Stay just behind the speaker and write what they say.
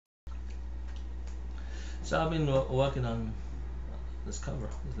So I've been working on this cover,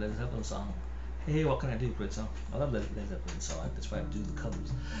 this Led Zeppelin song. Hey, hey, what can I do? Great song. I love Led Zeppelin, so that's why I do the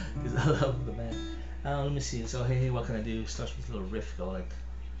covers because I love the band. Let me see. So hey, hey, what can I do? Starts with a little riff, go like.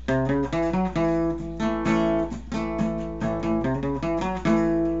 And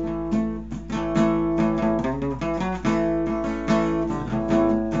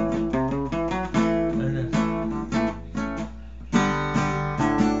then,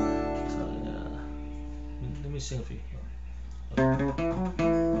 so let me sing for you.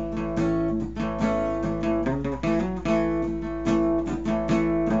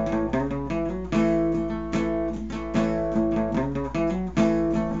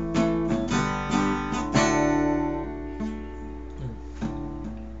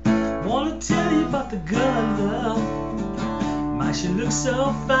 Wanna tell you about the girl I love. My, she looks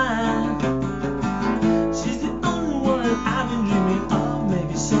so fine. She's the only one I've been dreaming of.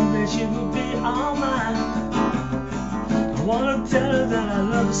 Maybe someday she will be all mine. I wanna tell her that I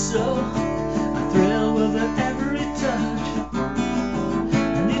love her so. I thrill with her every touch. I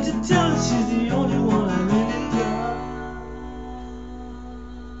need to tell her she's the only one I really love.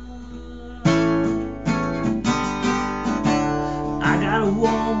 I got a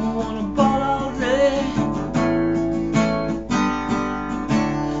woman who wanna ball all day.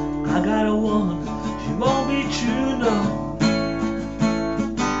 I got a woman, she won't be true, no.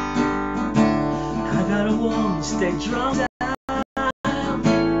 I got a woman, stay drunk. I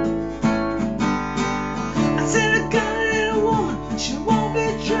said I got a little woman, she won't be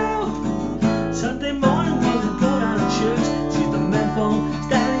true. Sunday morning when we go down to church, she's the man phone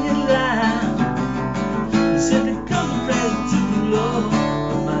standing in line. He said the girls are praying to the Lord,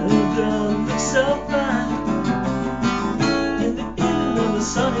 but my little girl looks so fine. In the evening when the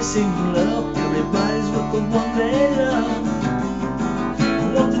sun is singing low, everybody's with the one they love. I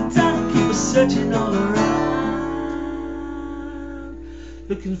want the time to keep us searching all around,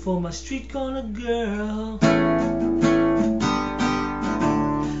 looking for my street corner girl.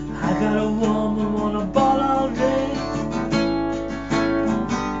 I got a woman wanna ball all day.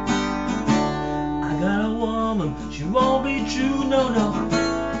 I got a woman, she won't be true, no, no.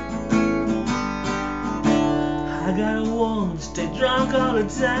 I got a woman, stay drunk all the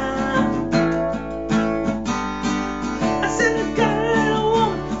time. I said I got a little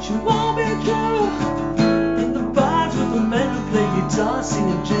woman, she won't be true. In the bars with the men who play guitar,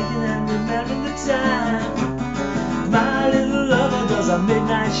 singing, drinking, and remembering the time. My little lover does a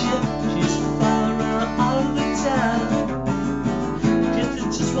midnight shift. She's flying around all the time.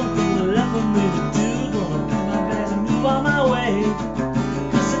 Just one thing left for me to do. Gonna pack my bags and move on my way.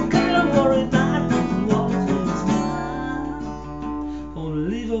 Cause I got a worried night from all the things mine. Gonna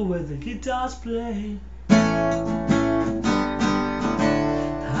leave her where the guitars play. I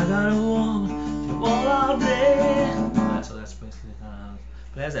got a woman, she won't all day. So that's basically kind of,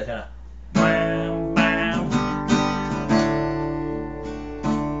 but that's that kind of bam, bam.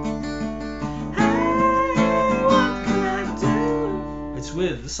 Hey, what can I do? It's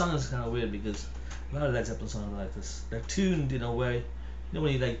weird. This song is kind of weird because a lot of Led Zeppelin songs are like this. They're tuned in a way, you know,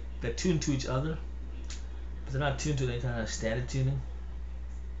 when you like, they're tuned to each other, but they're not tuned to any kind of standard tuning.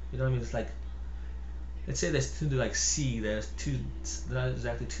 You know what I mean? It's like, let's say they're tuned to like C. They're not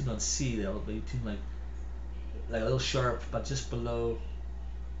exactly tuned on C. They'll be tuned like a little sharp, but just below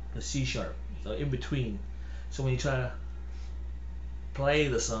the C sharp, so in between. So when you try to play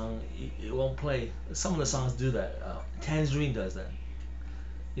the song, it won't play. Some of the songs do that. Tangerine does that.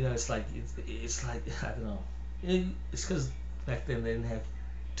 You know, it's like I don't know. It's because back then they didn't have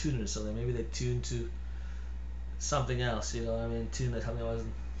tuners, so maybe they tuned to something else. You know what I mean? Tuned to something that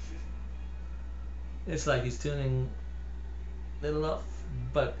wasn't. It's like he's tuning little enough,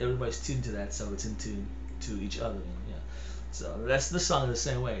 but everybody's tuned to that, so it's in tune to each other. Yeah. So that's the song the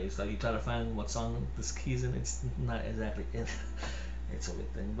same way. It's like you try to find what song this key's in. It's not exactly in. It's a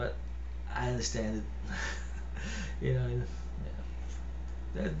weird thing, but I understand it. You know,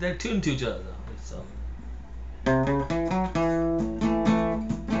 yeah. They're tuned to each other though. So.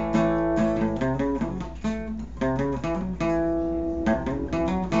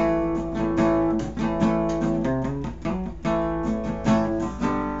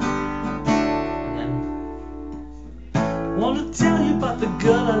 Wanna tell you about the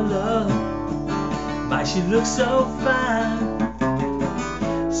girl I love. My, she looks so fine.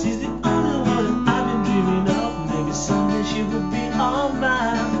 She's the only one I've been dreaming of. Maybe someday she will be all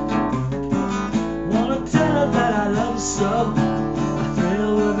mine. Wanna tell her that I love her so. I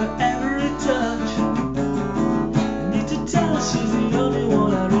thrill with her every touch. I need to tell her she's the only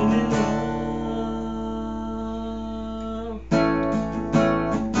one I really love.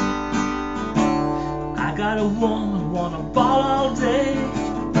 I got a woman, wanna ball all day.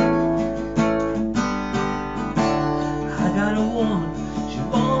 I got a woman, she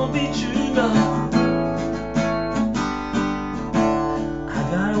won't be true, no. I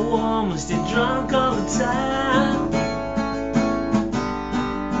got a woman, stay drunk all the time.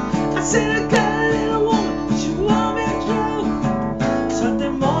 I said I got a little woman, she won't be true. Sunday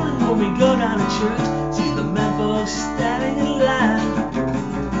morning when we go down to church, see the men folks standing in line.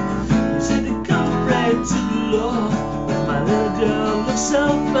 They said they come to pray to the Lord, but my little girl looks so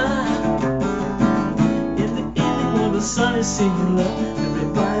fine. In the evening when the sun is sinking low,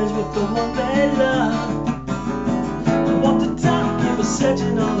 everybody's with the one they love. I walk the town, people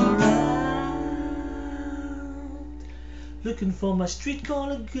searching all around, looking for my street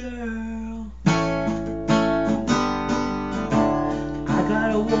corner girl. I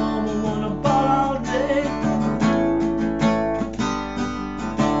got a woman, wanna ball all day.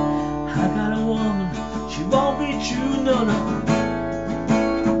 I got a woman, she won't be true, no, no.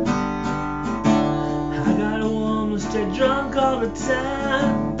 I got a woman, stay drunk all the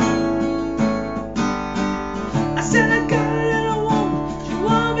time. I said I got a little woman, she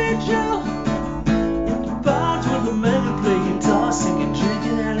won't be true. In the bars where the men who play guitar, singing,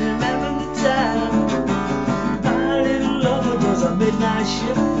 drinking, and remembering the time. My little lover does a midnight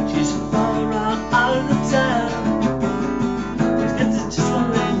shift, she's far around all of the time. There's just one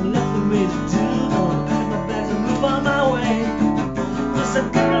thing left for me to do, gonna pack my bags and move on my way. Cause I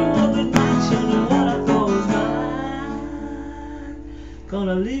got a woman, not showing what I thought was mine.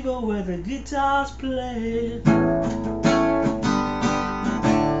 Gonna leave her where the guitars play.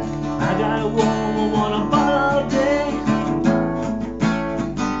 I got a woman, wanna ball all day.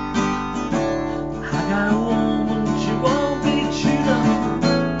 I got a woman, she won't be true, no.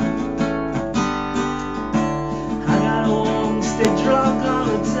 I got a woman, stay drunk all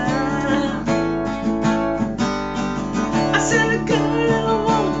the time. I said I got a little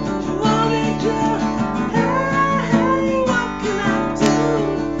woman, she won't be true. Hey, what can I do?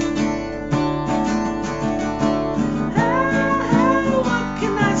 Hey, what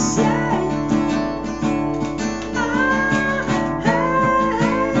can I say?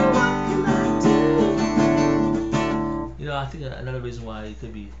 You know, I think another reason why it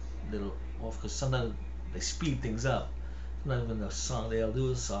could be a little off, because sometimes they speed things up. Sometimes when they'll do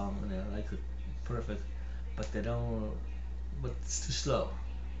a song and they're like perfect, but they don't, but it's too slow.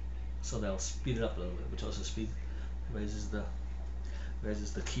 So they'll speed it up a little bit, which also raises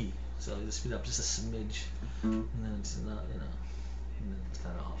the key. So you speed up just a smidge, and then it's not, you know, and then it's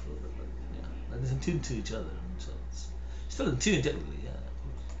kind of off a little bit, but yeah, and it's in tune to each other, so it's still in tune technically, yeah.